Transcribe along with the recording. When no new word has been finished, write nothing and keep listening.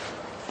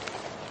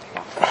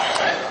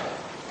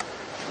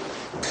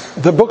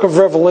The book of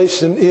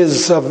Revelation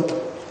is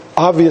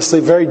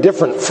obviously very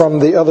different from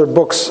the other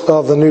books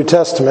of the New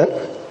Testament.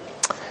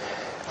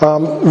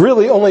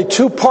 Really, only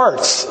two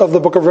parts of the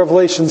book of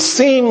Revelation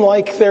seem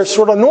like they're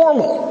sort of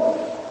normal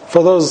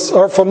for those who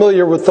are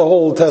familiar with the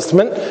whole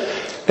Testament.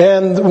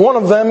 And one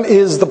of them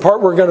is the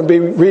part we're going to be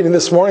reading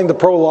this morning, the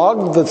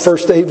prologue, the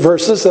first 8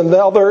 verses, and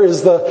the other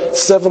is the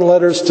 7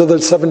 letters to the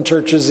 7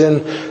 churches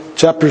in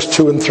chapters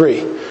 2 and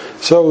 3.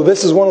 So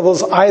this is one of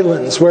those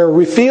islands where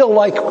we feel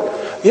like,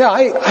 yeah,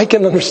 I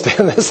can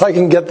understand this, I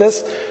can get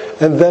this,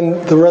 and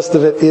then the rest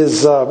of it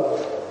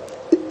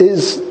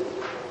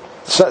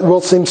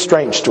will seem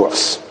strange to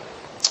us,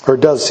 or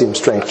does seem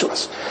strange to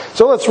us.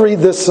 So let's read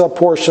this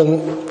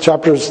portion,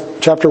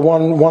 chapter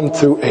 1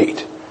 through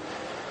 8.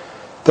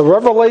 The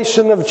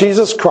revelation of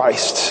Jesus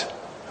Christ,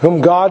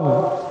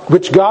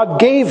 which God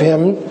gave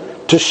him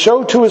to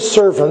show to his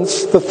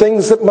servants the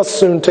things that must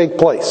soon take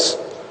place.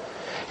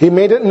 He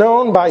made it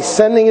known by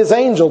sending his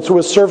angel to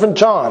his servant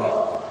John,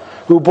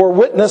 who bore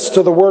witness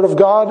to the word of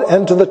God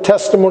and to the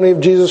testimony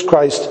of Jesus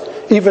Christ,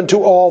 even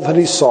to all that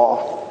he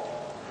saw.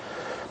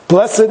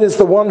 Blessed is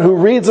the one who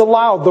reads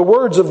aloud the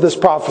words of this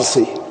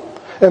prophecy,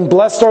 and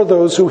blessed are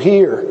those who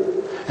hear,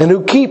 and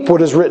who keep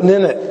what is written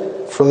in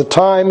it, for the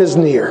time is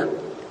near.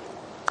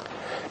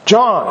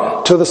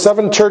 John, to the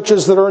 7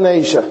 churches that are in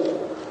Asia,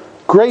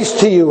 grace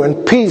to you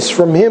and peace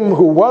from him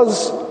who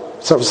is,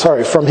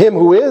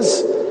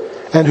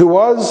 and who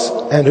was,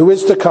 and who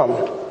is to come,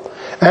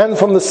 and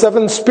from the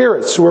 7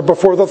 spirits who are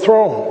before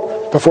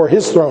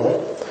his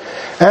throne,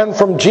 and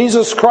from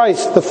Jesus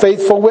Christ, the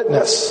faithful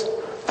witness,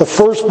 the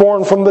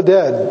firstborn from the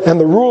dead, and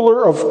the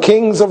ruler of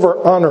kings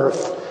on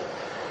earth.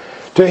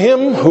 To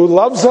him who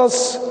loves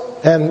us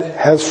and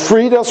has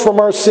freed us from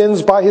our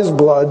sins by his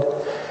blood,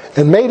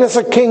 and made us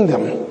a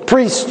kingdom,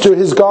 priests to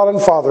his God and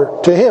Father,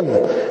 to him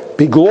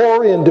be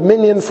glory and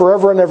dominion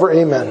forever and ever.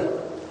 Amen.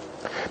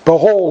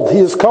 Behold, he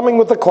is coming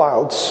with the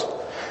clouds,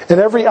 and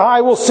every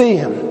eye will see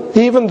him,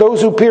 even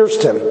those who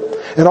pierced him,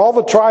 and all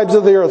the tribes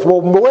of the earth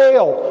will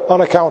wail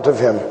on account of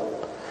him.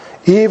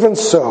 Even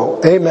so,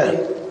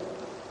 amen.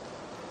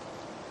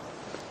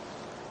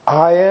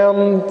 I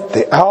am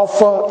the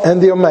Alpha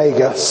and the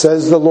Omega,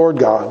 says the Lord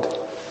God,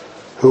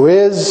 who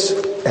is,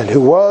 and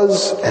who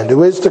was, and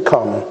who is to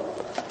come.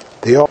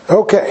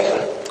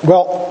 Okay,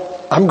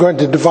 well, I'm going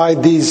to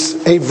divide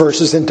these 8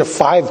 verses into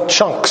 5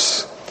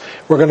 chunks.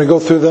 We're going to go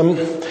through them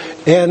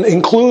and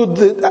include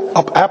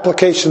the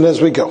application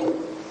as we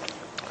go.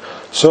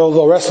 So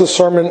the rest of the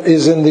sermon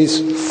is in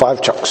these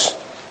 5 chunks.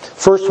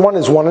 First one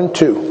is 1 and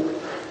 2.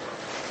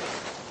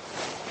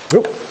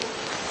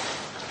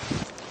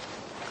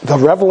 The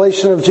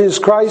revelation of Jesus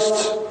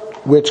Christ,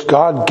 which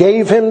God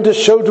gave him to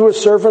show to his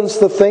servants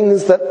the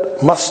things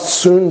that must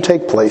soon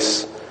take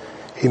place.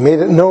 He made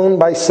it known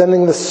by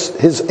sending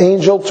his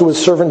angel to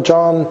his servant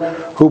John,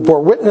 who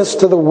bore witness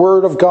to the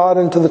word of God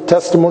and to the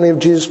testimony of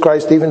Jesus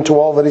Christ, even to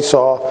all that he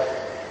saw.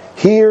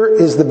 Here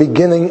is the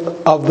beginning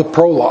of the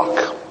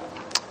prologue.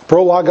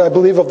 Prologue, I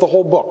believe, of the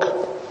whole book.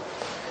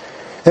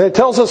 And it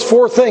tells us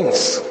 4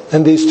 things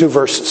in these 2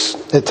 verses.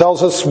 It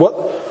tells us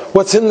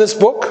what's in this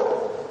book.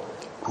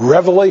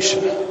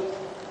 Revelation.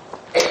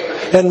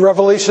 And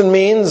revelation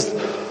means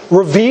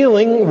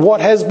revealing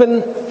what has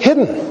been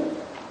hidden.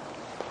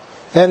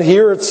 And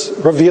here it's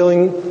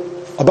revealing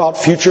about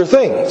future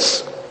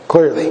things,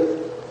 clearly.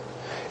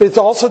 It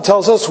also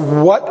tells us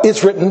what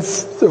it's written,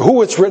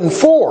 who it's written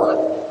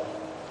for,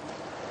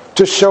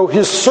 to show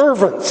his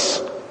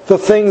servants the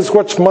things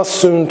which must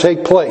soon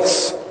take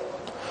place.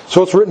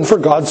 So it's written for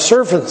God's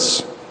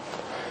servants.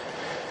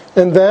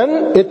 And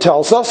then it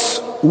tells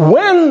us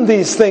when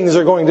these things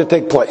are going to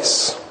take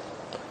place.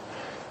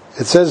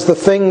 It says the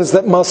things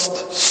that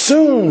must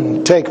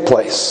soon take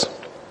place.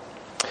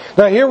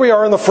 Now here we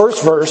are in the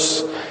first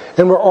verse,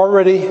 and we're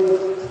already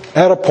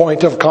at a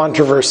point of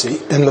controversy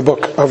in the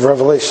book of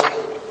Revelation.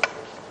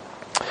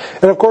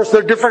 And of course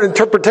there are different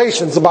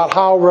interpretations about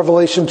how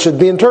Revelation should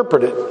be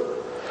interpreted.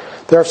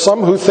 There are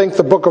some who think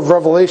the book of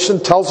Revelation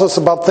tells us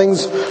about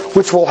things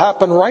which will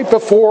happen right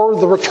before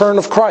the return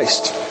of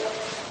Christ.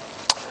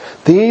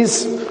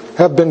 These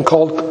have been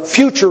called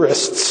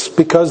futurists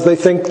because they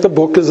think the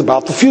book is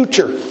about the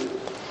future.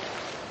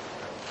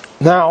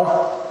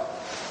 Now,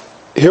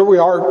 here we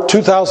are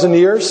 2,000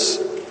 years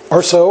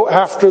or so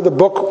after the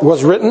book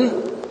was written,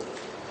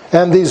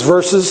 and these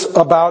verses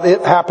about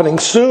it happening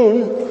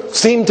soon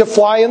seem to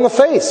fly in the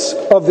face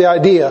of the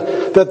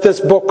idea that this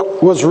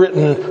book was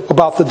written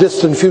about the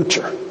distant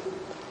future.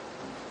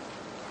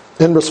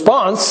 In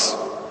response,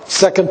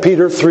 2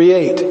 Peter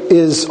 3:8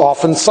 is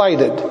often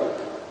cited.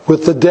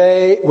 With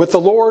the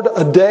Lord,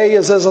 a day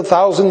is as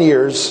 1,000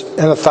 years,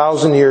 and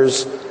 1,000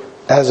 years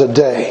as a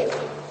day.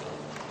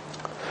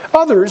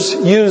 Others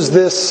use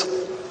this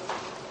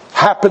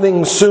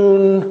happening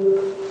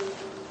soon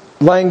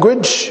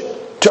language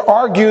to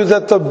argue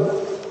that the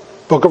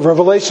book of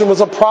Revelation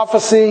was a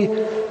prophecy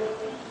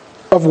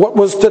of what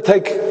was to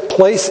take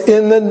place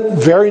in the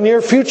very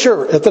near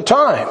future at the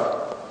time.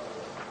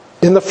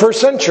 in the first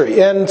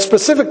century, and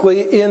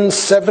specifically in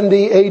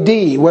 70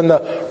 AD, when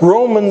the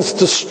Romans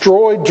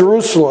destroyed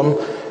Jerusalem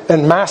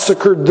and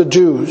massacred the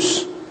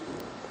Jews.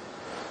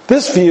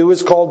 This view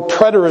is called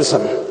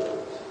preterism,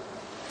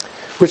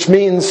 which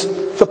means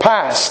the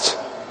past.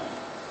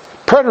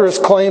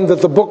 Preterists claim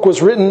that the book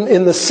was written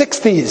in the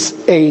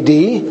 60s AD,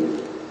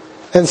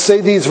 and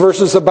say these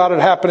verses about it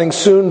happening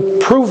soon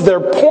prove their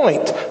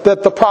point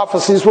that the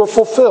prophecies were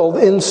fulfilled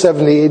in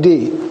 70 AD.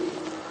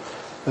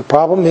 The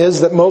problem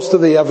is that most of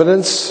the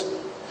evidence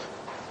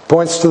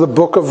points to the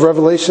book of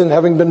Revelation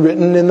having been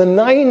written in the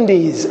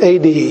 90s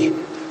AD,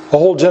 a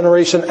whole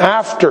generation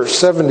after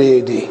 70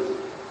 AD.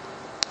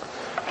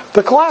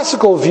 The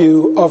classical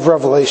view of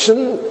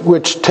Revelation,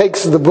 which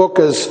takes the book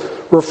as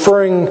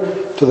referring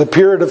to the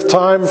period of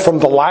time from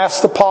the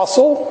last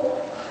apostle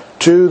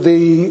to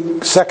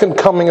the second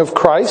coming of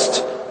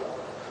Christ,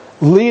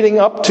 leading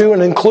up to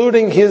and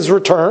including his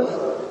return,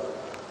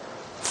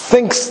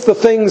 thinks the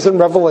things in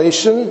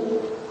Revelation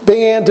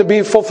began to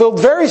be fulfilled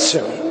very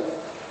soon,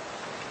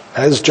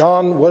 as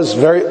John was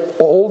very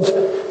old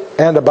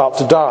and about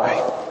to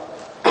die.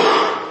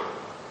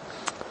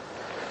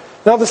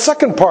 Now the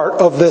second part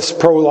of this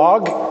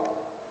prologue,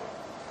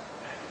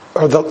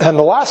 and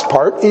the last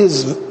part,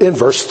 is in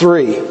verse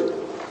 3.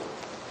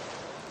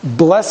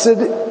 Blessed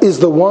is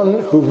the one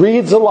who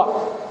reads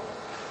aloud.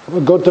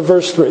 We'll go to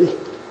verse 3.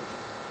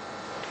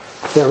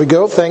 There we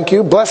go, thank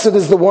you. Blessed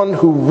is the one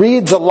who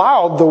reads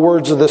aloud the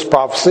words of this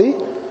prophecy,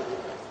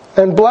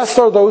 and blessed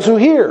are those who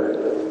hear,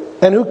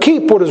 and who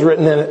keep what is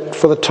written in it,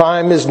 for the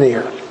time is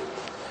near.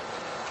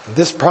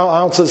 This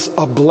pronounces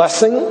a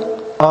blessing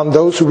on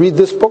those who read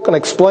this book and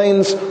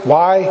explains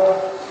why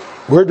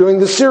we're doing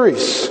this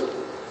series.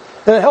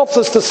 And it helps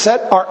us to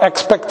set our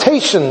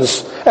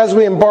expectations as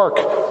we embark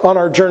on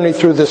our journey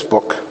through this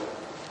book.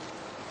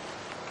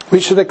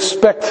 We should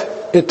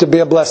expect it to be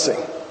a blessing.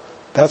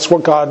 That's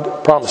what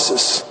God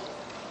promises.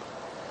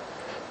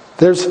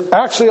 There's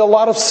actually a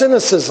lot of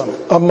cynicism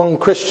among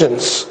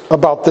Christians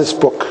about this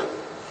book.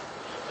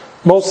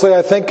 Mostly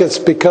I think it's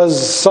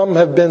because some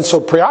have been so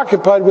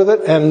preoccupied with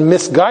it and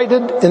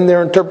misguided in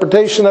their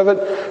interpretation of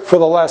it for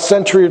the last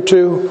century or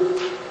two.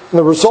 And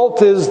the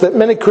result is that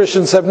many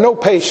Christians have no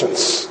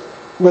patience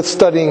with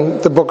studying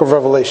the book of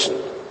Revelation.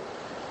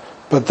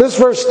 But this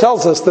verse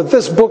tells us that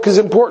this book is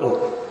important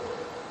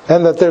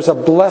and that there's a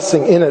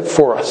blessing in it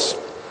for us.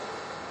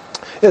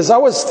 As I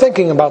was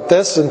thinking about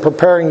this and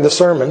preparing the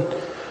sermon,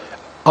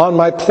 on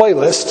my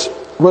playlist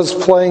was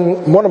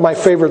playing one of my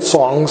favorite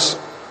songs,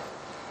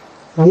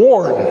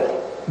 Worn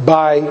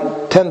by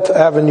 10th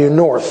Avenue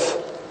North.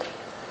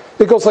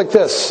 It goes like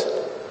this.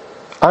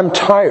 I'm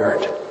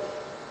tired.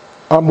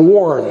 I'm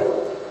worn.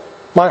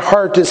 My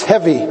heart is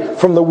heavy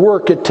from the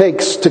work it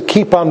takes to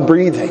keep on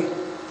breathing.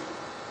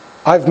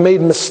 I've made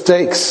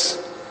mistakes.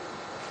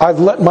 I've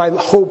let my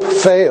hope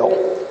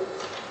fail.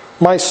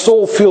 My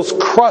soul feels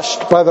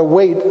crushed by the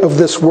weight of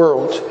this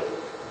world.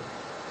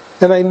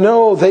 And I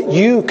know that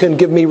you can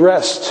give me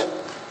rest.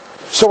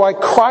 So I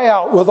cry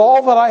out with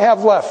all that I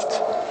have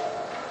left.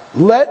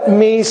 Let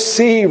me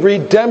see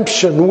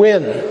redemption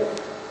win.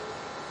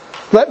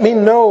 Let me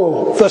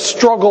know the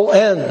struggle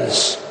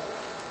ends.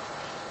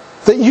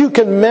 That you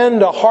can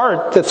mend a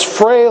heart that's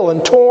frail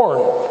and torn.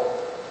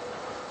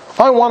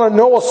 I want to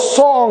know a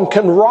song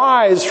can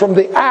rise from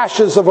the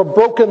ashes of a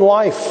broken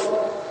life.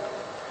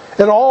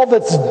 And all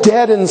that's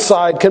dead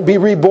inside can be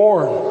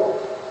reborn.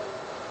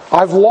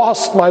 I've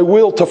lost my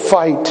will to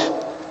fight.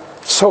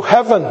 So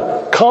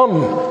heaven,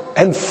 come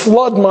and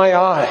flood my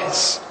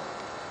eyes.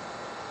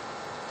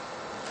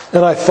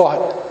 And I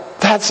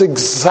thought, that's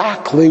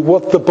exactly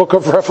what the book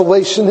of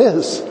Revelation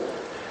is.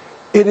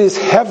 It is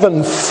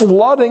heaven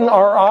flooding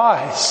our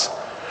eyes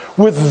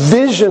with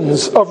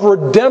visions of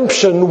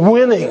redemption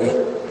winning,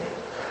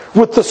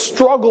 with the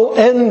struggle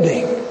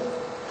ending,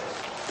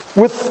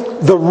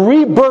 with the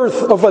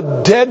rebirth of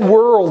a dead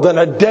world and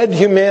a dead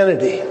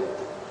humanity.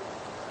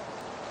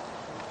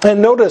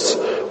 And notice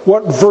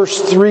what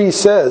verse 3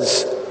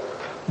 says.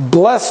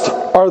 Blessed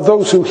are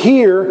those who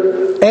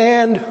hear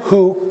and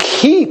who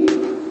keep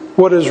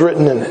what is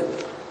written in it.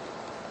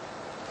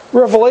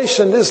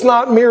 Revelation is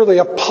not merely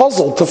a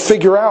puzzle to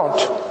figure out.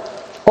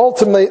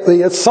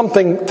 Ultimately, it's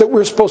something that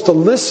we're supposed to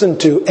listen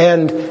to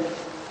and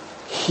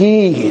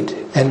heed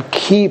and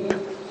keep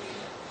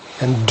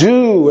and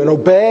do and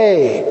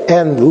obey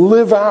and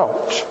live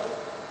out.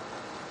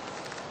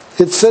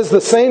 It says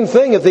the same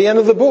thing at the end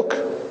of the book.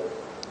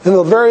 In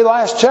the very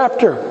last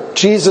chapter,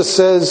 Jesus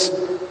says,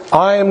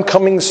 I am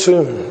coming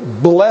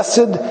soon.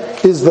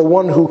 Blessed is the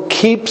one who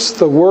keeps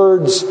the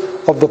words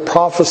of the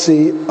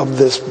prophecy of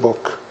this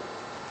book.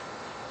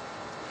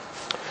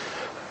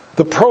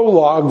 The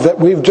prologue that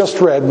we've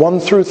just read, 1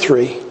 through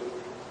 3,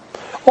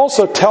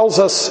 also tells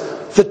us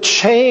the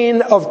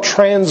chain of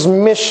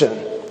transmission.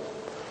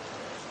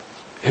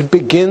 It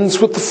begins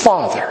with the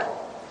Father,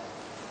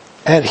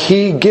 and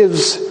He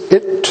gives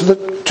it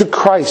to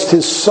Christ,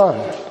 His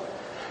Son,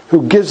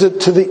 who gives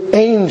it to the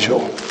angel,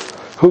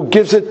 who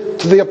gives it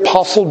to the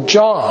Apostle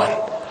John,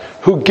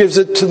 who gives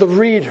it to the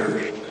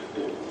reader.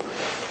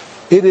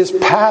 It is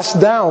passed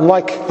down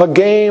like a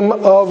game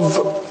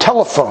of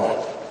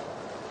telephone.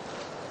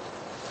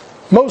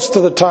 Most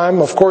of the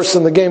time, of course,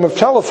 in the game of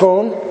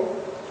telephone,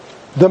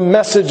 the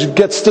message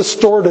gets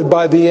distorted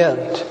by the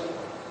end.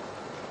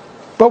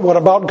 But what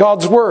about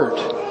God's Word?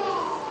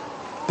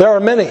 There are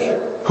many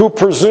who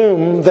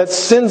presume that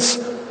since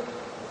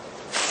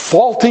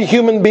faulty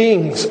human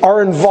beings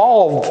are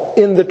involved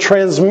in the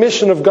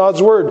transmission of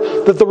God's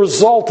Word, that the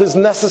result is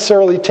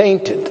necessarily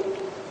tainted.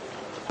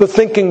 The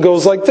thinking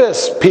goes like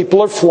this: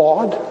 people are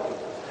flawed,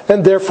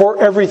 and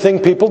therefore everything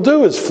people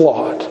do is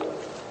flawed.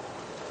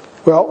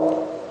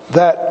 Well,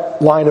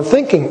 that line of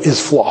thinking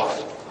is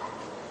flawed.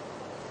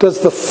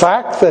 Does the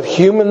fact that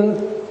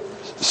human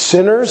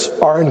sinners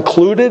are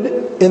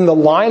included in the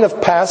line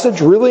of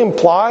passage really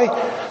imply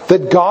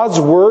that God's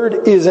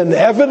Word is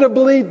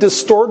inevitably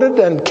distorted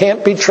and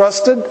can't be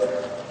trusted?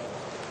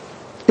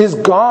 Is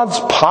God's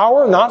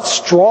power not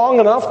strong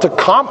enough to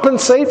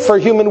compensate for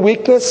human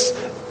weakness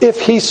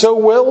if He so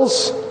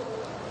wills?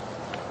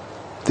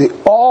 The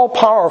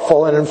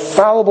all-powerful and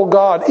infallible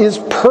God is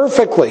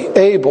perfectly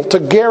able to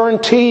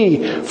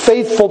guarantee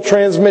faithful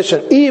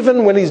transmission,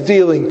 even when He's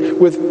dealing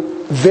with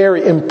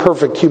very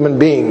imperfect human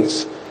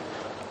beings.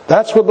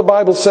 That's what the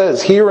Bible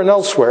says here and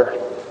elsewhere.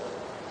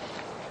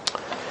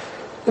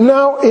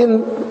 Now,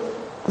 in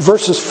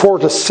verses 4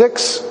 to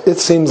 6, it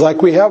seems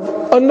like we have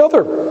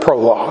another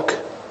prologue.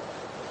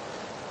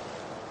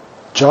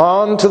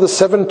 John, to the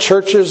 7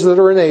 churches that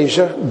are in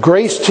Asia,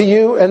 grace to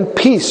you and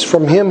peace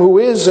from Him who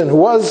is and who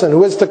was and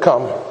who is to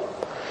come,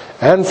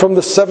 and from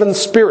the 7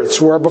 spirits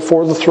who are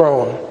before the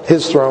throne,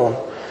 His throne,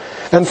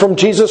 and from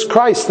Jesus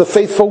Christ, the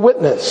faithful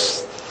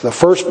witness, the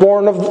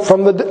firstborn of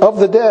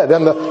the dead,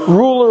 and the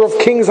ruler of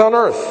kings on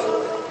earth.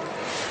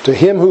 To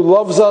Him who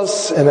loves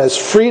us and has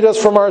freed us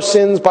from our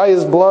sins by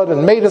His blood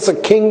and made us a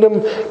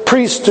kingdom,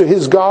 priest to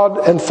His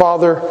God and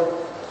Father,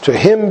 to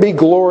Him be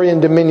glory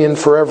and dominion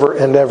forever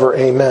and ever.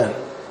 Amen.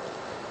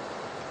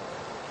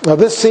 Now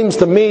this seems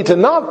to me to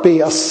not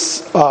be a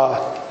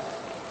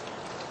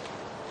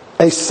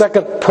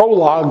second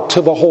prologue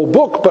to the whole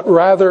book, but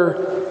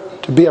rather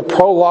to be a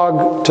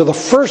prologue to the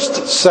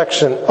first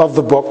section of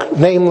the book,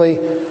 namely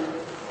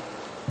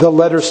the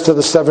letters to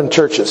the 7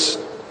 churches.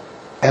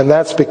 And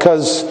that's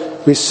because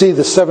we see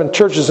the 7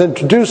 churches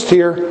introduced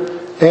here,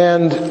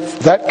 and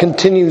that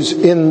continues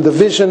in the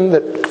vision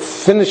that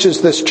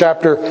finishes this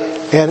chapter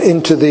and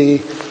into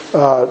the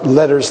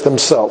letters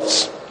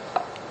themselves.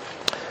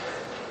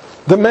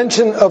 The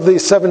mention of the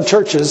 7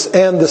 churches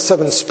and the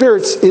 7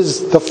 spirits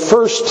is the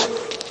first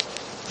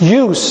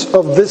use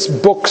of this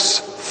book's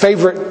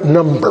favorite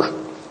number,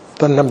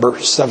 the number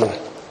 7.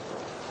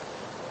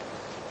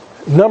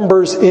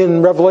 Numbers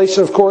in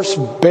Revelation, of course,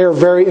 bear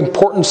very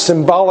important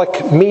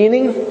symbolic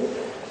meaning,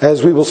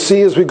 as we will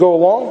see as we go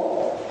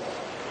along.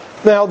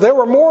 Now, there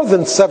were more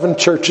than 7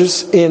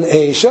 churches in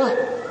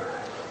Asia,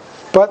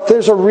 but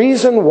there's a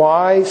reason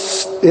why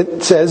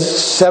it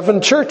says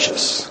 7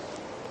 churches.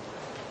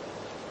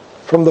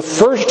 From the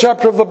first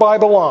chapter of the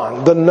Bible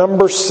on, the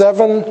number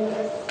 7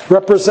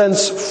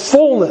 represents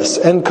fullness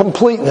and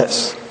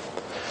completeness.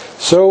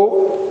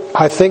 So,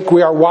 I think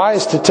we are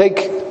wise to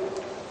take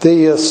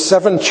the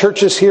 7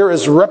 churches here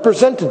as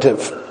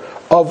representative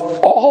of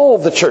all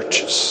the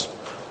churches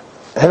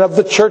and of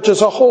the church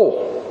as a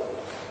whole.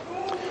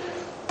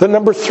 The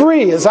number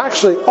 3 is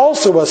actually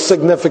also a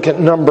significant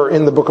number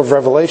in the book of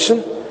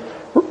Revelation,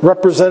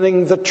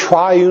 representing the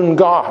triune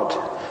God.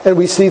 And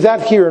we see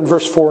that here in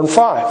verse 4 and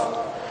 5.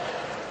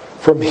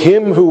 From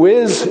Him who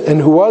is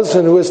and who was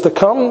and who is to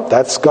come,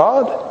 that's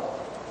God,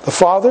 the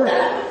Father.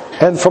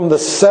 And from the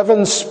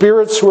 7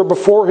 spirits who are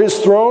before His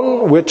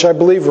throne, which I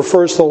believe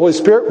refers to the Holy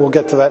Spirit. We'll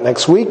get to that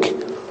next week.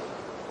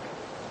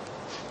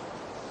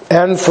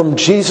 And from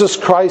Jesus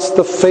Christ,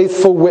 the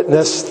faithful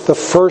witness, the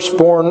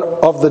firstborn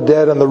of the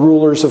dead and the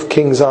rulers of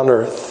kings on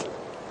earth.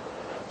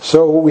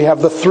 So we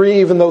have the 3,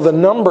 even though the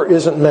number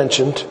isn't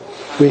mentioned,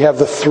 we have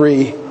the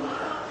 3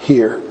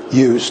 here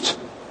used.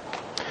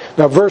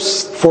 Now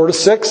verse 4 to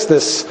 6,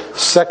 this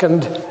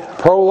second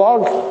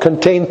prologue,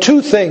 contain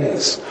 2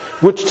 things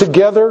which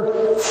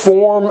together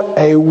form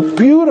a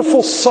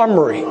beautiful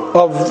summary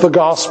of the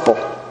gospel.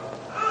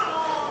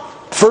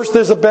 First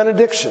there's a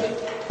benediction,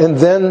 and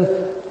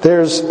then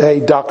there's a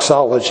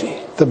doxology.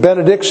 The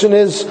benediction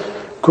is,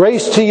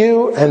 grace to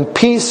you and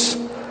peace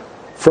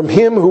from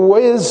Him who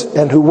is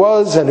and who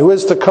was and who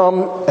is to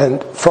come,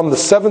 and from the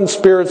 7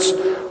 spirits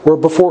who are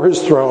before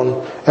His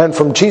throne, and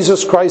from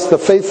Jesus Christ, the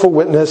faithful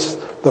witness,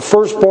 the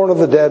firstborn of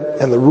the dead,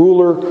 and the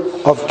ruler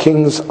of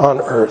kings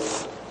on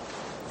earth.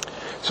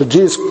 So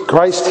Jesus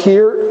Christ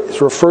here is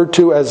referred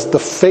to as the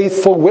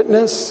faithful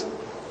witness.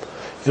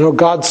 You know,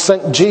 God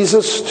sent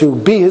Jesus to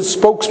be His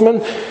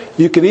spokesman.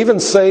 You could even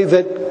say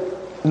that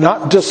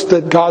not just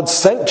that God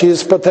sent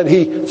Jesus, but that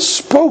He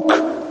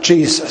spoke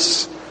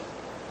Jesus.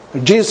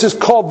 Jesus is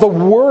called the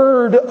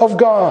Word of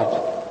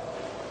God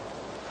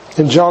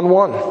in John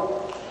 1.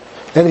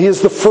 And He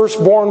is the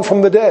firstborn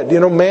from the dead. You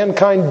know,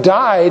 mankind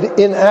died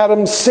in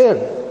Adam's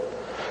sin.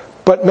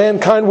 But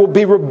mankind will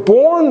be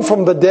reborn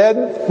from the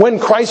dead when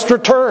Christ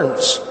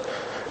returns.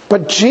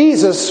 But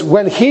Jesus,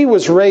 when he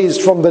was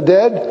raised from the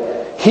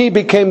dead, he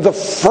became the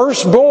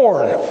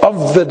firstborn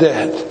of the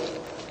dead.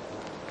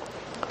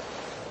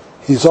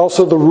 He's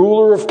also the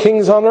ruler of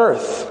kings on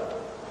earth.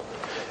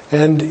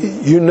 And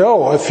you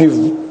know, if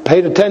you've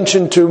paid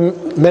attention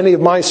to many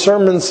of my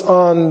sermons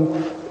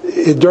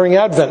during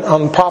Advent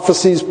on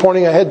prophecies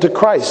pointing ahead to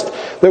Christ,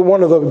 that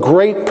one of the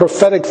great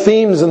prophetic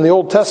themes in the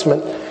Old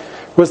Testament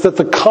was that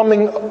the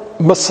coming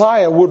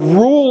Messiah would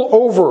rule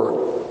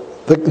over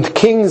the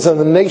kings and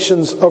the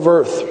nations of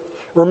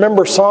earth.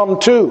 Remember Psalm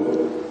 2.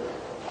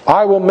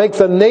 I will make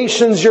the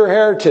nations your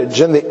heritage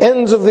and the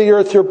ends of the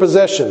earth your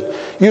possession.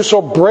 You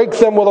shall break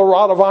them with a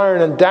rod of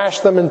iron and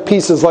dash them in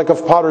pieces like a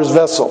potter's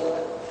vessel.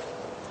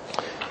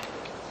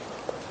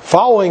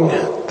 Following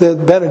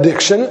the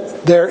benediction,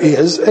 there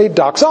is a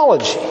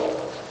doxology.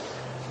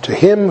 To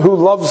him who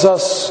loves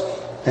us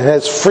and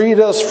has freed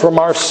us from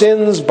our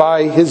sins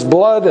by his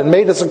blood and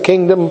made us a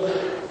kingdom,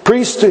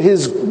 priest to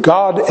his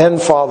God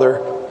and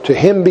Father, to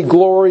him be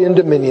glory and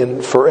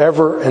dominion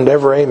forever and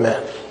ever.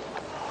 Amen.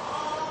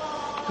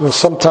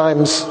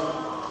 Sometimes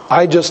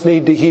I just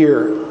need to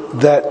hear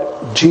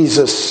that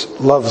Jesus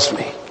loves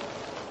me.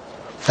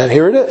 And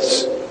here it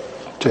is.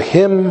 To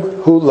him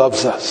who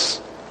loves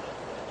us.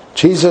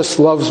 Jesus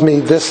loves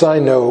me, this I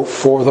know,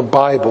 for the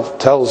Bible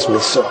tells me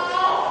so.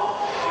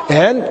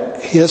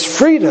 And he has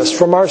freed us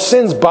from our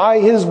sins by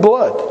his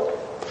blood.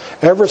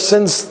 Ever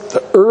since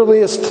the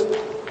earliest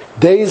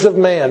days of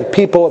man,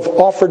 people have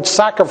offered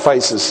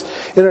sacrifices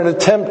in an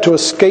attempt to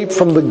escape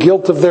from the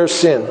guilt of their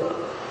sin.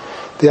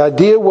 The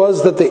idea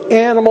was that the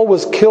animal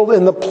was killed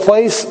in the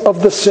place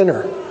of the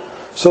sinner.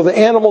 So the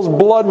animal's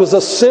blood was a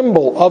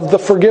symbol of the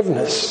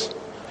forgiveness.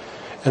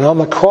 And on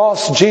the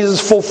cross,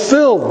 Jesus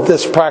fulfilled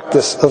this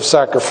practice of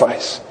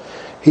sacrifice.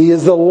 He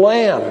is the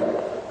Lamb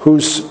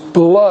whose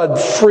blood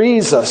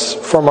frees us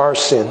from our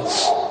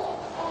sins.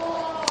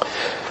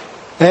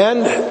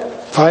 And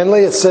finally,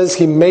 it says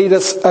he made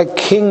us a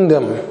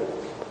kingdom,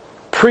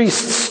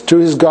 priests to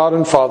his God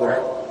and Father.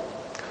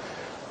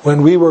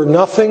 When we were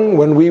nothing,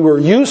 when we were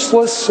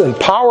useless and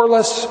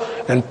powerless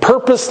and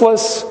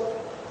purposeless,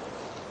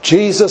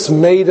 Jesus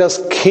made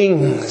us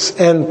kings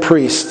and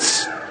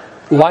priests,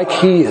 like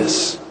he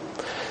is.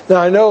 Now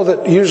I know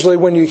that usually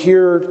when you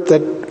hear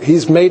that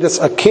he's made us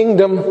a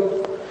kingdom,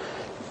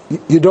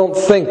 you don't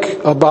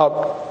think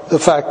about the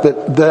fact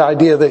that the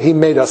idea that he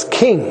made us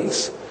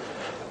kings.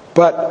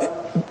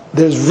 But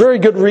there's very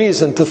good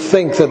reason to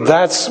think that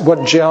that's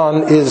what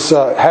John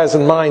has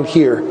in mind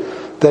here,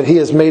 that he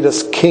has made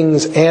us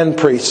kings and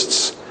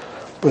priests.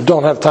 But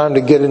don't have time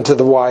to get into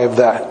the why of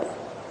that.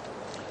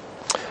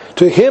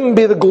 To him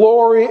be the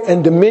glory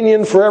and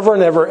dominion forever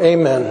and ever.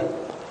 Amen.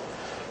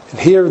 And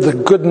here the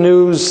good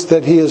news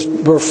that he has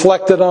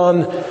reflected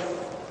on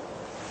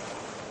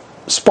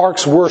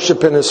sparks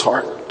worship in his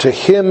heart. To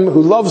him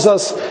who loves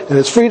us and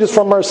has freed us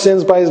from our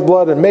sins by his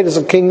blood and made us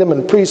a kingdom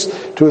and priests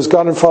to his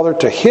God and Father,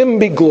 to him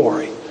be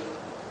glory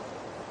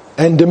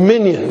and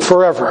dominion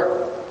forever.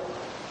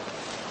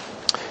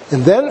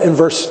 And then in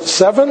verse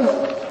 7,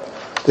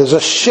 there's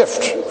a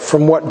shift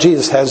from what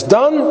Jesus has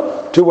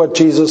done to what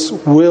Jesus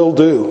will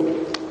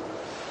do.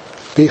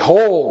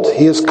 Behold,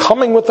 he is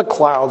coming with the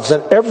clouds,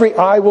 and every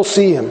eye will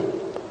see him,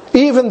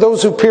 even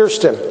those who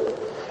pierced him.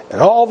 And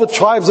all the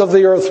tribes of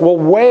the earth will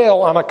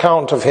wail on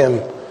account of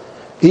him.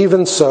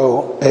 Even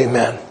so,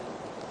 amen.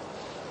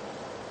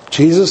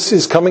 Jesus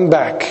is coming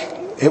back.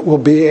 It will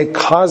be a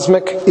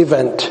cosmic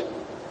event.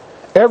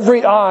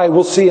 Every eye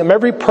will see him.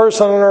 Every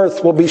person on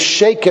earth will be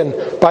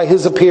shaken by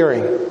his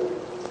appearing.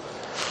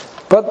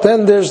 But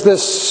then there's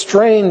this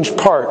strange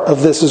part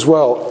of this as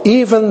well.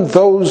 Even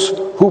those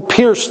who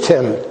pierced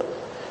him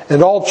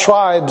and all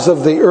tribes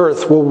of the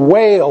earth will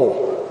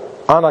wail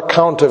on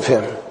account of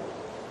him.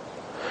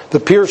 The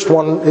pierced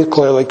one is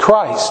clearly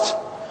Christ.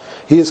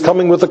 He is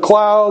coming with the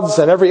clouds,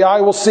 and every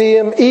eye will see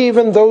him,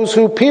 even those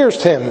who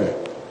pierced him.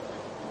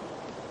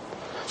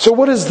 So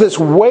what is this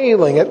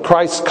wailing at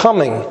Christ's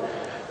coming,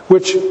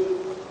 which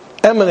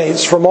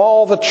emanates from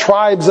all the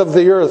tribes of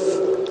the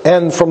earth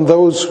and from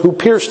those who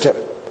pierced him?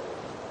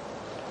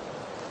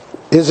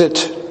 Is it,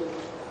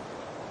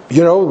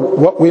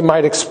 what we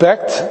might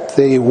expect?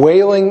 The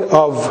wailing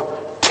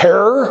of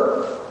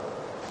terror,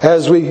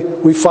 as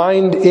we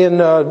find in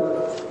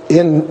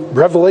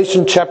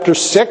Revelation chapter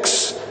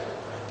 6,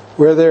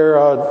 where they're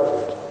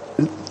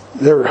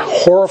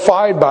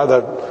horrified by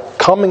the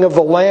coming of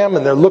the Lamb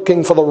and they're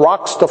looking for the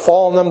rocks to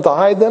fall on them to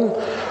hide them?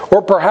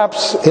 Or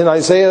perhaps in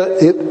Isaiah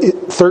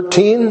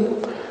 13,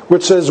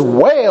 which says,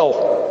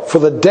 wail, for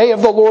the day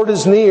of the Lord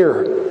is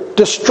near.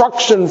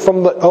 Destruction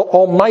from the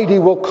Almighty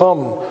will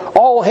come.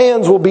 All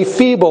hands will be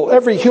feeble.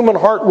 Every human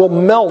heart will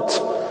melt.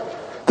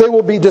 They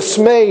will be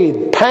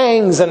dismayed.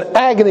 Pangs and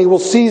agony will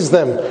seize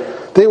them.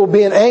 They will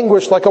be in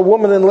anguish like a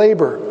woman in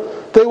labor.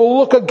 They will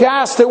look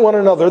aghast at one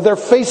another. Their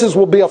faces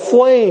will be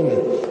aflame.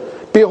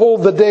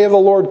 Behold, the day of the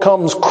Lord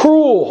comes,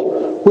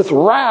 cruel, with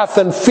wrath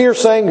and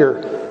fierce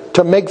anger,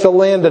 to make the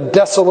land a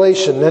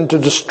desolation and to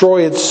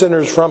destroy its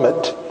sinners from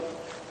it.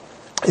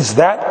 Is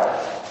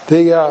that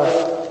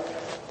the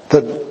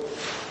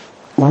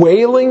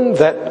wailing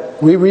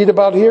that we read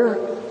about here,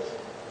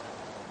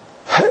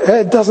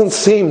 it doesn't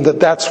seem that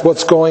that's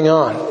what's going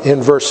on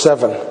in verse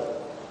 7.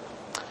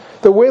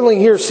 The wailing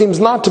here seems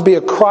not to be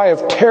a cry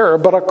of terror,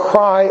 but a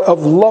cry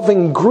of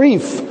loving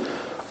grief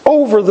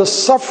over the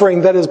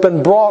suffering that has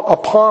been brought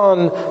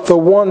upon the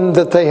one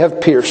that they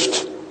have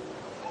pierced.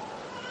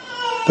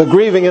 The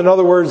grieving, in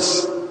other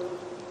words,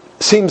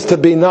 seems to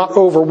be not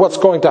over what's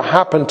going to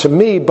happen to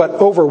me, but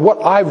over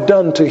what I've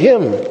done to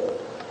him.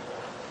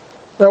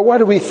 Now, why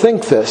do we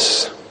think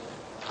this?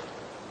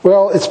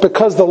 Well, it's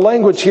because the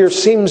language here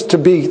seems to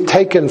be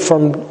taken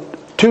from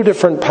two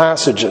different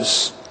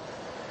passages.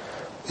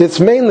 It's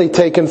mainly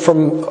taken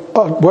from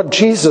what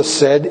Jesus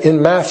said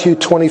in Matthew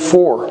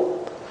 24,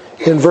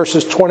 in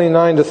verses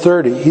 29 to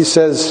 30. He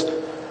says,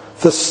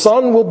 "The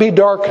sun will be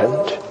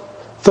darkened,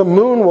 the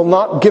moon will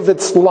not give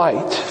its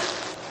light."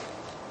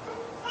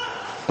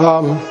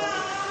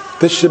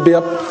 This should be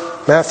up,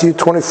 Matthew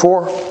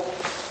 24.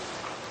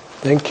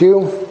 Thank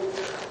you.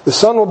 "The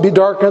sun will be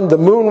darkened, the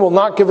moon will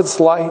not give its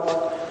light,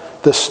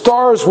 the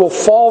stars will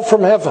fall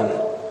from heaven.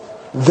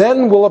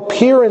 Then will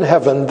appear in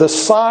heaven the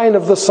sign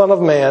of the Son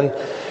of Man,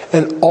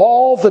 and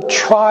all the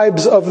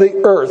tribes of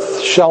the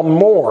earth shall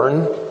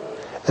mourn,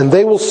 and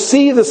they will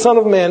see the Son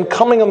of Man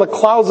coming on the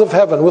clouds of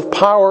heaven with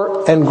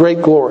power and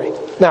great glory."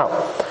 Now,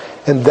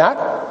 in that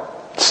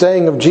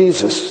saying of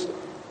Jesus,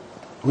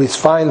 we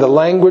find the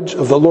language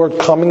of the Lord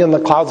coming in the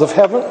clouds of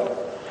heaven,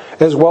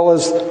 as well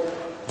as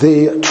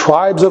the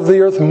tribes of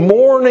the earth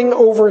mourning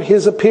over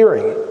his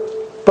appearing,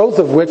 both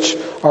of which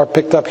are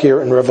picked up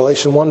here in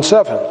Revelation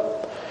 1:7.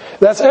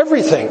 That's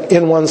everything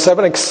in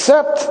 1:7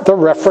 except the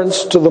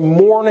reference to the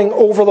mourning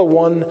over the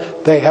one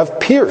they have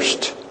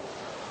pierced.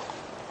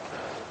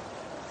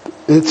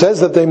 It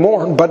says that they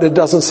mourn, but it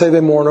doesn't say they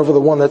mourn over the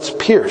one that's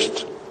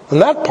pierced.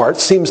 And that part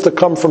seems to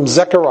come from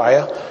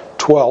Zechariah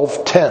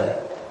 12:10,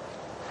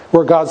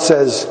 where God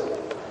says,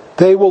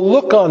 "They will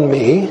look on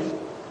me,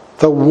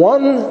 the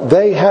one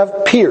they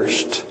have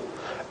pierced,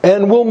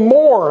 and will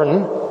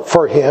mourn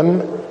for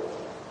him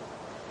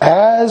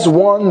as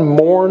one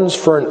mourns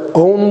for an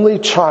only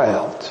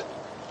child,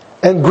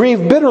 and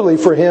grieve bitterly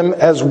for him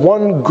as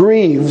one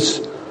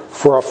grieves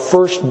for a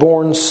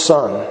firstborn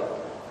son."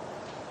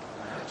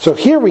 So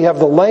here we have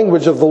the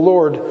language of the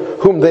Lord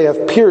whom they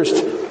have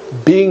pierced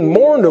being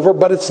mourned over,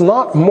 but it's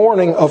not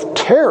mourning of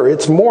terror,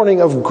 it's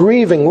mourning of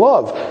grieving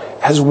love,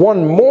 as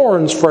one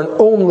mourns for an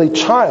only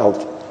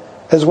child,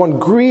 as one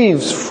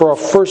grieves for a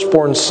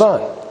firstborn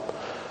son.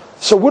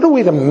 So what are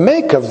we to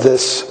make of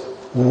this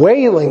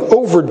wailing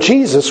over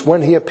Jesus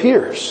when he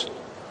appears?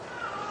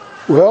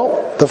 Well,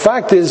 the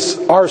fact is,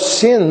 our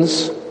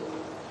sins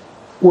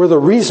were the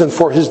reason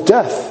for his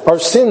death. Our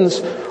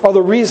sins are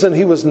the reason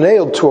he was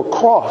nailed to a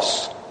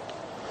cross.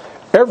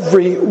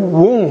 Every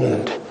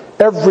wound,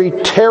 every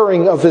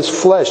tearing of his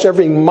flesh,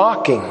 every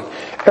mocking,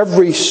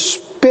 every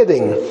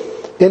spitting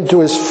into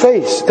his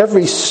face,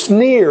 every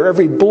sneer,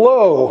 every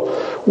blow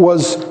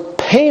was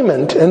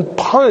payment and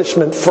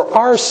punishment for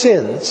our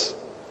sins.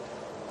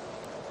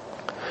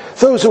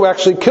 Those who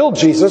actually killed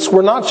Jesus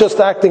were not just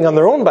acting on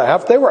their own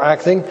behalf, they were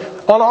acting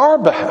on our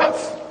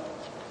behalf.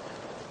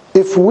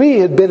 If we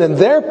had been in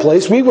their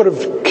place, we would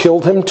have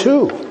killed him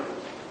too.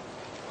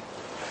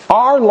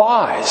 Our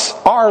lies,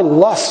 our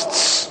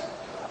lusts,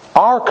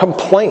 our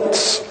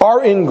complaints,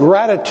 our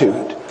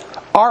ingratitude,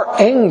 our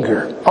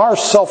anger, our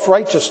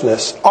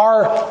self-righteousness,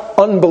 our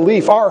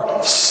unbelief,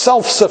 our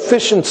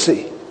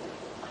self-sufficiency,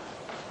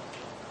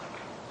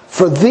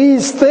 for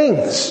these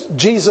things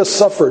Jesus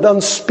suffered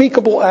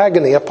unspeakable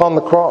agony upon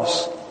the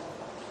cross.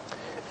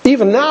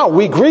 Even now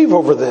we grieve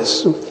over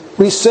this.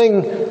 We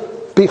sing,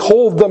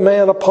 "Behold the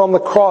man upon the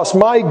cross,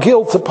 my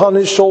guilt upon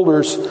his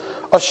shoulders.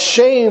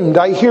 Ashamed,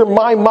 I hear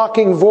my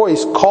mocking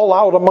voice call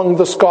out among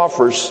the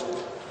scoffers.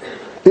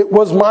 It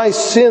was my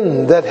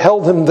sin that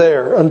held him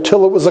there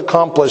until it was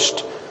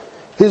accomplished.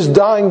 His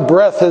dying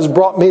breath has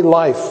brought me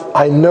life.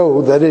 I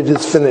know that it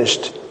is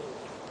finished."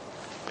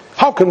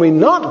 How can we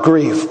not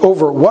grieve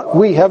over what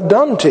we have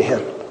done to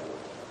him?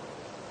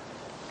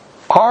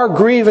 Our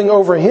grieving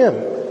over him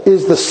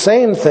is the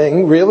same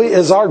thing, really,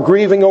 as our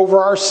grieving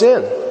over our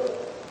sin.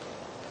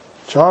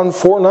 John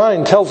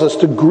 4:9 tells us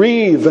to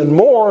grieve and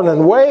mourn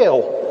and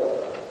wail.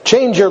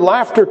 Change your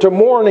laughter to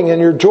mourning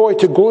and your joy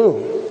to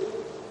gloom.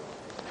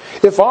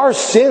 If our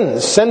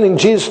sins, sending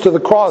Jesus to the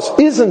cross,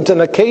 isn't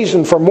an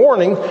occasion for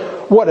mourning,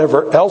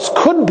 whatever else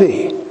could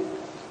be?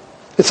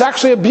 It's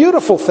actually a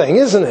beautiful thing,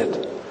 isn't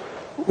it?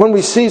 When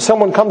we see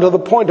someone come to the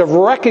point of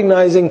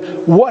recognizing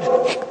what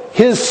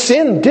his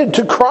sin did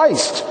to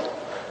Christ.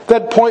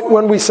 That point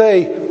when we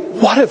say,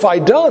 "What have I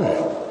done?"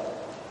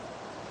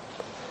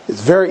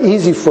 It's very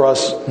easy for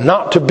us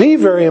not to be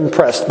very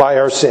impressed by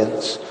our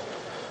sins.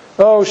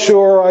 Oh,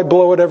 sure, I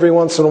blow it every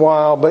once in a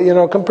while, but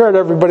compared to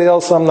everybody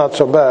else, I'm not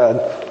so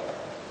bad.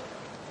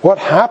 What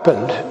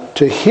happened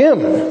to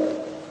him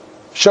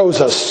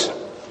shows us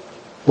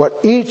what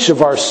each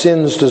of our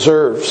sins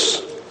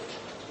deserves.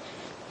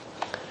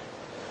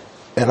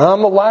 And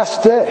on the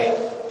last day,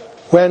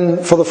 when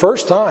for the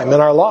first time in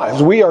our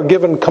lives we are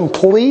given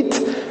complete,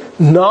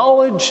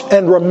 knowledge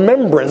and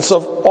remembrance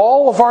of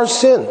all of our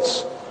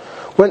sins,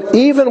 when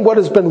even what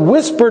has been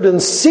whispered in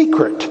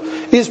secret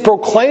is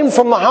proclaimed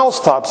from the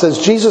housetops, as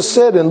Jesus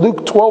said in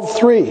Luke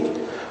 12:3,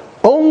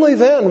 only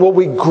then will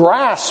we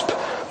grasp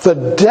the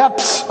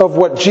depths of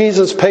what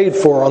Jesus paid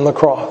for on the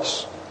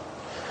cross.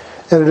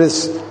 And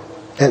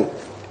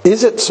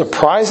is it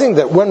surprising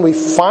that when we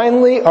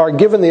finally are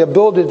given the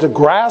ability to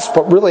grasp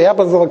what really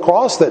happens on the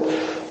cross, that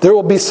there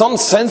will be some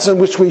sense in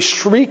which we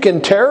shriek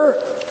in terror,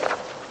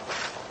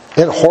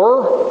 in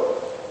horror?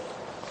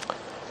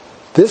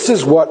 This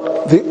is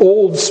what the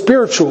old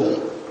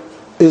spiritual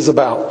is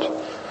about.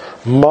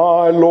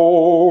 My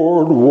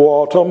Lord,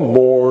 what a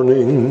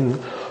morning.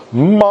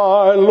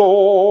 My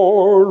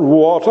Lord,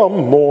 what a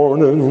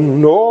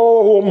morning.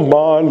 Oh,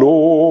 my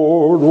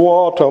Lord,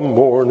 what a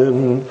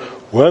morning,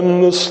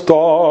 when the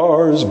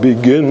stars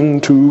begin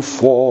to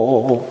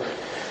fall.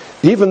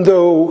 Even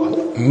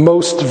though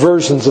most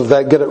versions of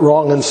that get it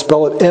wrong and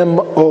spell it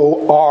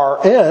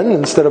M-O-R-N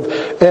instead of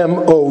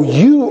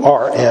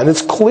M-O-U-R-N,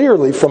 it's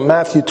clearly from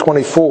Matthew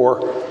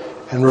 24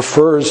 and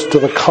refers to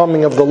the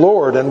coming of the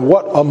Lord and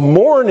what a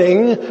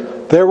morning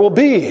there will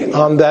be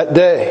on that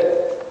day.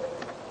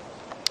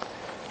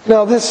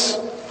 Now this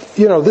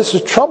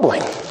is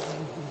troubling.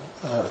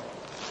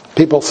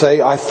 People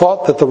say, I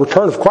thought that the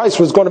return of Christ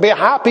was going to be a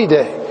happy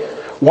day.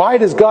 Why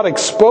does God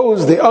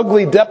expose the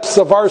ugly depths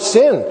of our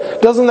sin?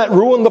 Doesn't that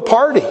ruin the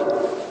party?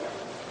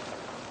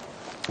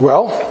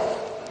 Well,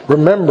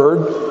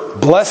 remember,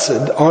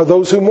 blessed are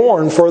those who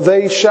mourn, for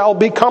they shall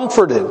be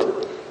comforted.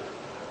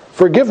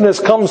 Forgiveness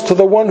comes to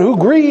the one who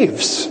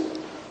grieves.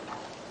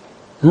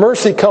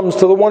 Mercy comes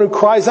to the one who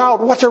cries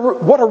out, what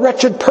a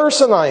wretched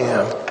person I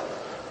am.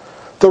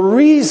 The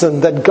reason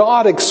that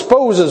God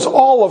exposes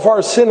all of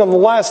our sin on the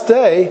last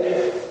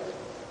day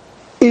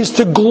is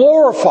to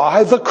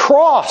glorify the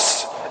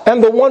cross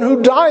and the one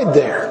who died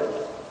there.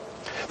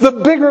 The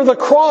bigger the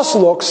cross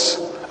looks,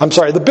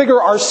 the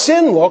bigger our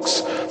sin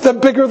looks, the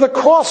bigger the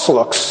cross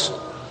looks.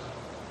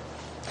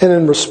 And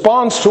in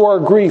response to our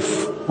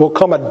grief will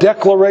come a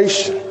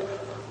declaration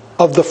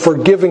of the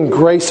forgiving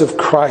grace of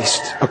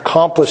Christ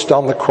accomplished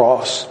on the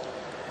cross.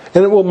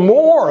 And it will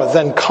more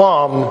than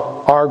calm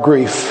our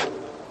grief.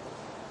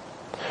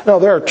 Now,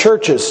 there are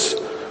churches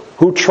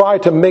who try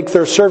to make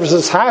their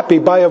services happy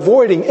by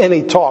avoiding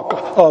any talk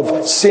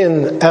of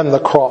sin and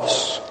the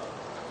cross.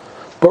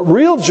 But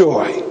real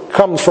joy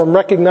comes from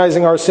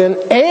recognizing our sin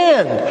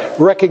and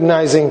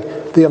recognizing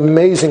the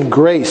amazing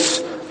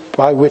grace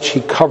by which He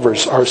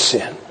covers our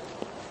sin.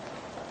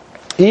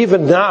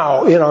 Even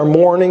now, in our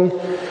mourning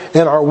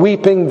and our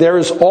weeping, there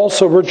is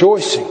also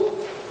rejoicing.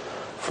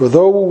 For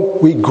though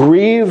we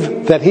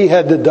grieve that He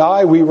had to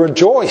die, we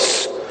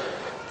rejoice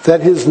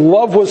that His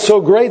love was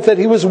so great that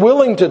He was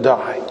willing to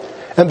die,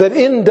 and that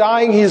in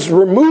dying He's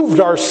removed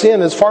our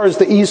sin as far as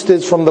the east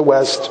is from the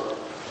west.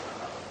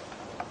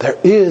 There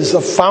is a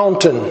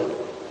fountain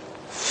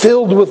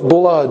filled with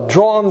blood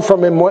drawn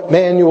from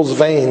Emmanuel's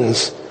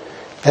veins,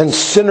 and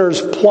sinners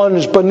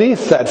plunged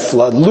beneath that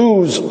flood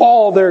lose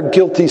all their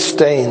guilty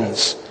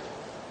stains.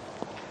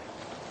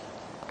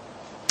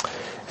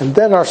 And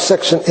then our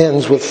section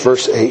ends with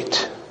verse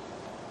 8,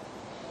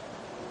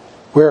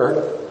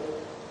 where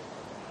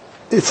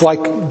it's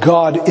like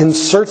God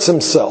inserts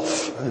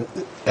Himself.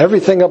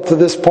 Everything up to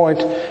this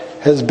point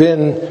has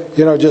been,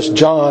 just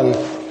John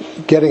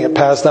getting it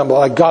passed down. But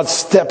like God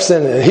steps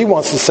in and He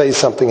wants to say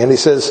something. And He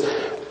says,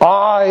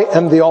 I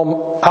am the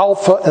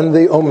Alpha and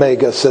the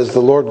Omega, says the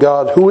Lord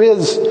God, who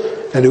is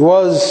and who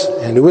was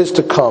and who is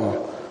to come,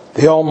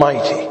 the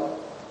Almighty.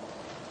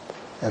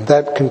 And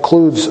that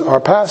concludes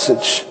our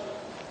passage.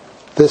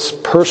 This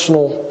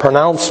personal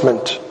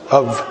pronouncement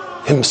of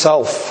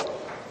Himself.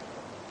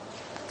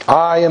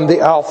 I am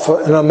the Alpha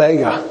and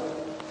Omega,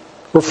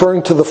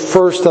 referring to the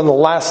first and the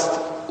last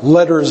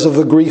letters of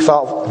the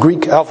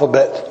Greek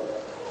alphabet.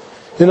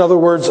 In other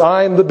words,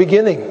 I am the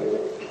beginning,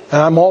 and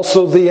I'm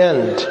also the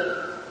end.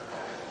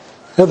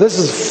 Now this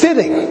is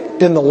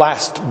fitting in the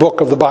last book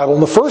of the Bible. In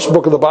the first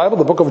book of the Bible,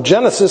 the book of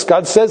Genesis,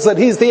 God says that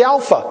He's the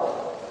Alpha,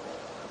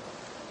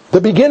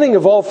 the beginning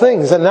of all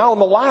things. And now in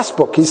the last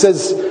book, He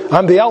says,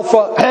 I'm the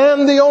Alpha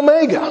and the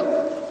Omega.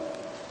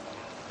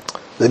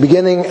 The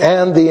beginning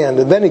and the end.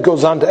 And then He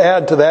goes on to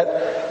add to that,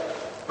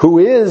 who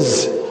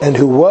is and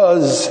who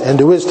was and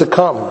who is to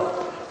come.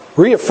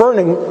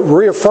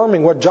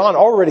 Reaffirming what John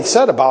already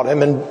said about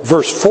Him in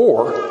verse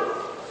 4.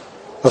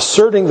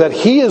 Asserting that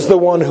He is the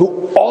one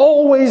who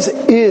always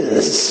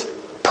is.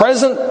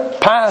 Present,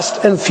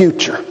 past, and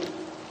future.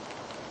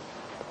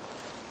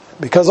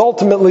 Because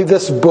ultimately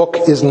this book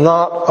is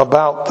not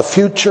about the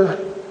future.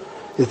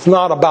 It's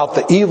not about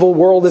the evil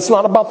world. It's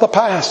not about the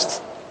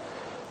past.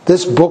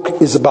 This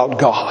book is about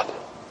God.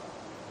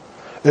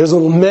 There's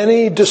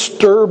many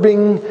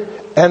disturbing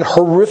and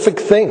horrific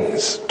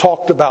things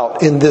talked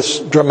about in this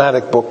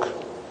dramatic book.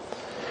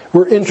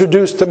 We're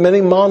introduced to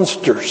many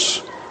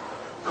monsters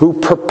who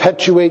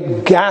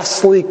perpetuate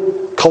ghastly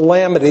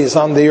calamities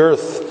on the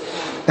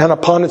earth and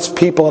upon its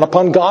people and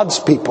upon God's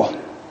people.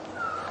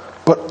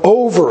 But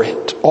over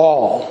it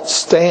all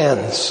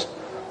stands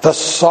the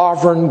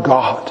sovereign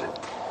God,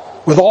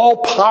 with all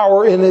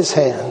power in his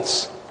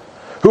hands,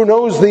 who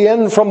knows the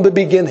end from the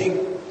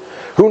beginning,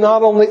 who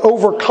not only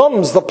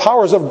overcomes the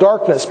powers of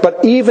darkness,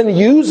 but even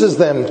uses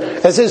them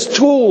as his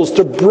tools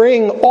to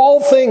bring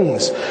all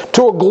things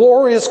to a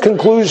glorious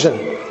conclusion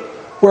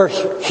where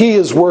he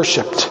is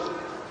worshipped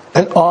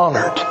and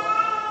honored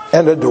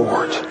and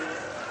adored.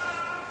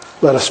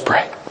 Let us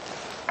pray.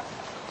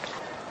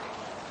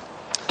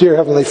 Dear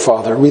Heavenly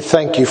Father, we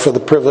thank you for the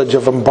privilege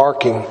of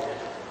embarking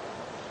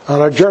on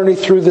our journey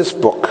through this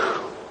book,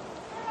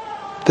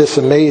 this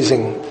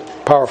amazing,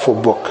 powerful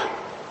book.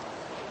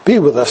 Be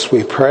with us,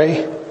 we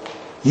pray.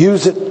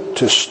 Use it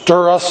to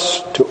stir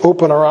us, to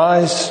open our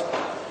eyes,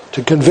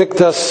 to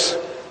convict us.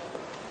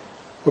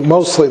 But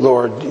mostly,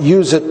 Lord,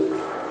 use it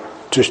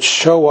to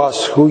show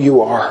us who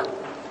you are.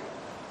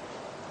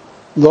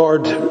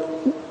 Lord,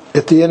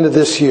 at the end of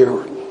this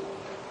year,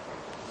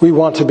 we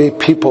want to be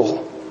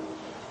people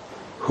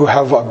who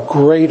have a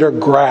greater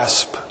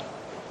grasp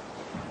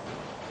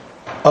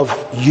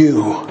of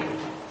you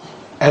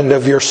and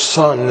of your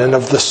Son and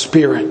of the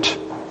Spirit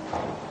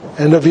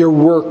and of your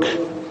work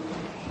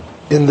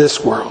in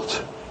this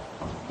world.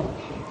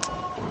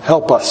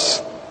 Help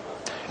us.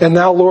 And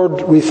now,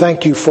 Lord, we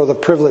thank you for the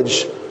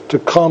privilege to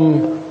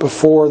come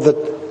before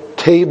the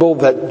table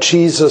that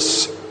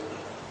Jesus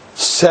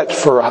set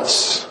for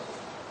us,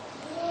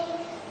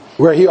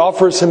 where he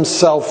offers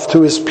himself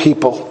to his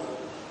people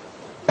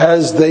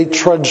as they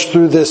trudge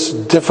through this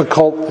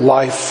difficult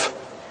life,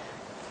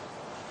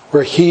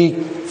 where he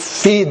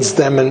feeds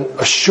them and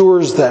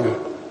assures them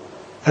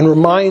and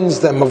reminds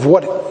them of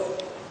what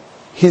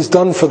he's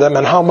done for them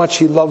and how much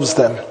he loves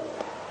them.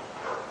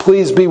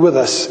 Please be with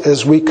us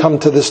as we come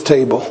to this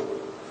table.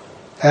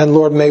 And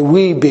Lord, may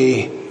we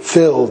be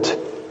filled,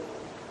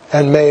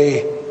 and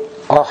may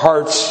our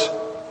hearts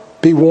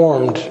be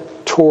warmed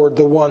toward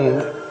the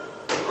one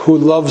who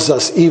loves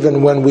us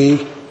even when we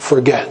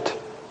forget.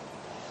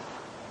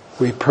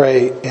 We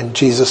pray in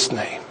Jesus'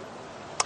 name.